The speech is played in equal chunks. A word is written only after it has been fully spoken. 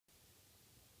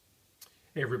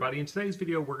Hey everybody, in today's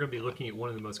video we're going to be looking at one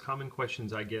of the most common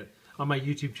questions I get on my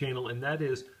YouTube channel, and that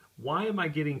is, why am I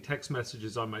getting text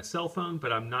messages on my cell phone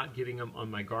but I'm not getting them on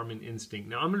my Garmin Instinct?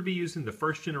 Now I'm going to be using the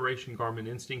first generation Garmin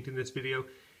Instinct in this video.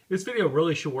 This video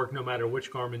really should work no matter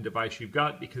which Garmin device you've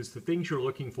got, because the things you're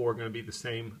looking for are going to be the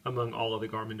same among all of the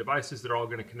Garmin devices. They're all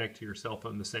going to connect to your cell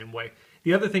phone the same way.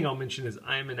 The other thing I'll mention is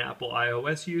I am an Apple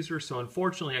iOS user, so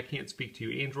unfortunately I can't speak to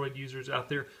you Android users out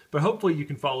there, but hopefully you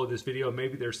can follow this video and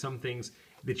maybe there's some things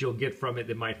that you'll get from it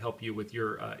that might help you with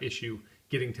your issue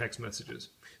getting text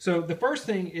messages. So the first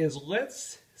thing is,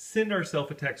 let's send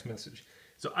ourselves a text message.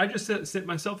 So I just sent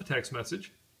myself a text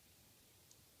message.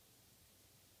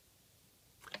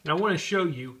 Now I want to show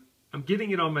you, I'm getting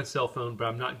it on my cell phone, but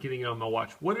I'm not getting it on my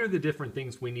watch. What are the different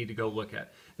things we need to go look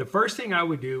at? The first thing I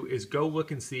would do is go look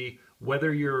and see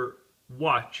whether your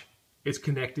watch is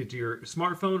connected to your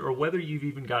smartphone or whether you've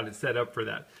even got it set up for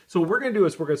that. So what we're going to do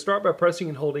is we're going to start by pressing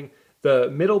and holding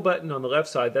the middle button on the left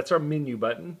side. That's our menu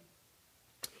button.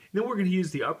 Then we're going to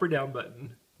use the up or down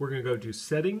button. We're going to go to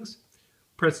Settings,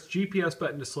 press the GPS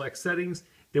button to select Settings.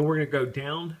 Then we're going to go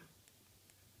down,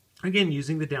 again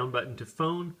using the down button, to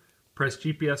Phone, press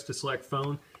GPS to select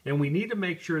Phone, and we need to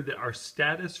make sure that our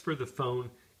status for the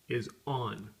phone is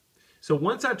on. So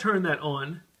once I turn that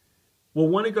on, we'll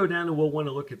want to go down and we'll want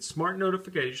to look at Smart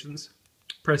Notifications,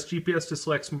 press GPS to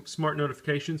select Smart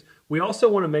Notifications. We also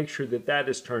want to make sure that that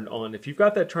is turned on. If you've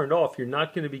got that turned off, you're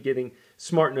not going to be getting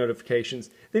Smart Notifications.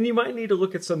 Then you might need to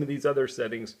look at some of these other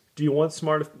settings. Do you want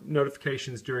Smart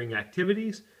Notifications during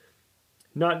activities?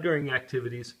 Not during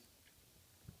activities.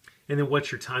 And then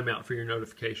what's your timeout for your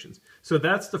notifications? So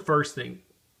that's the first thing,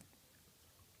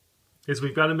 is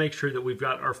we've got to make sure that we've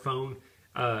got our phone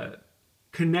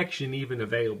connection even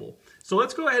available. So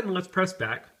let's go ahead and let's press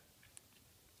back.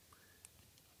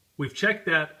 We've checked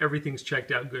that, everything's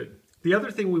checked out good. The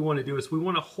other thing we want to do is we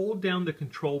want to hold down the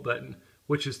control button,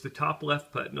 which is the top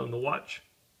left button on the watch.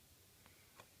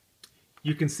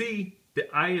 You can see that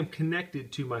I am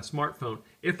connected to my smartphone.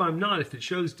 If I'm not, if it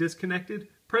shows disconnected,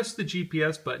 press the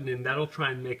GPS button and that'll try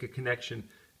and make a connection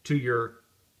to your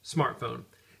smartphone.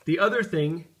 The other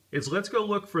thing is, let's go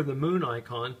look for the moon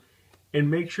icon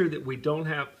and make sure that we don't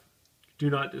have Do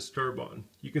Not Disturb on.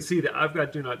 You can see that I've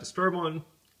got Do Not Disturb on.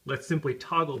 Let's simply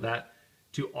toggle that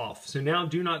to off. So now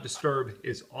Do Not Disturb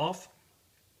is off.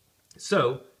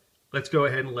 So let's go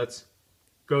ahead and let's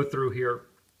go through here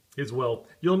as well.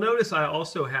 You'll notice I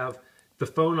also have the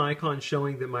phone icon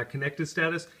showing that my connected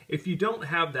status. If you don't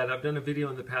have that, I've done a video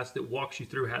in the past that walks you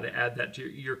through how to add that to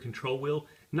your control wheel.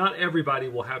 Not everybody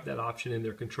will have that option in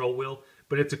their control wheel,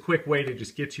 but it's a quick way to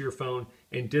just get to your phone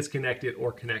and disconnect it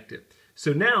or connect it.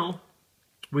 So now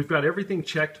we've got everything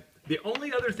checked. The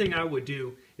only other thing I would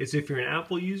do is, if you're an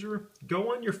Apple user,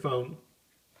 go on your phone,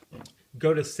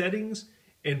 go to Settings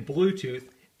and Bluetooth,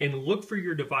 and look for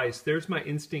your device. There's my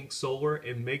Instinct Solar,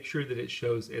 and make sure that it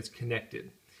shows it's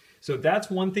connected. So that's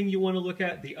one thing you want to look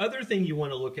at. The other thing you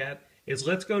want to look at is,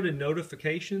 let's go to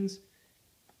Notifications.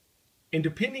 And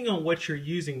depending on what you're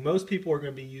using, most people are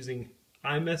going to be using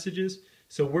iMessages.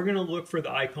 So we're going to look for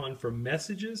the icon for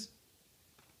Messages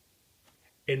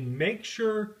and make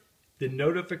sure the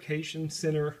Notification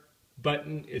Center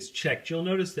button is checked. You'll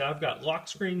notice that I've got lock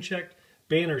screen checked,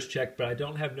 banners checked, but I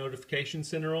don't have Notification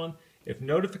Center on. If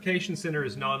Notification Center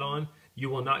is not on, you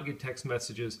will not get text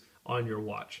messages on your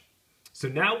watch. So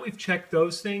now we've checked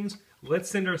those things, let's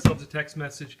send ourselves a text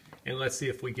message and let's see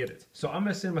if we get it. So I'm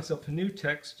going to send myself a new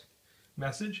text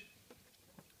message.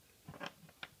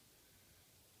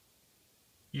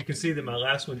 You can see that my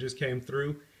last one just came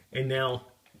through, and now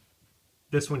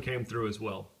this one came through as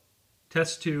well.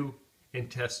 Test 2 and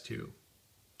Test 2.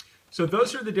 So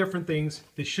those are the different things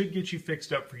that should get you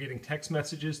fixed up for getting text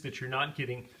messages that you're not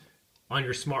getting on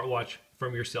your smartwatch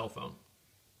from your cell phone.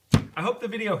 I hope the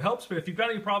video helps, but if you've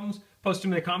got any problems, post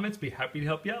them in the comments. Be happy to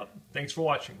help you out. Thanks for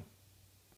watching.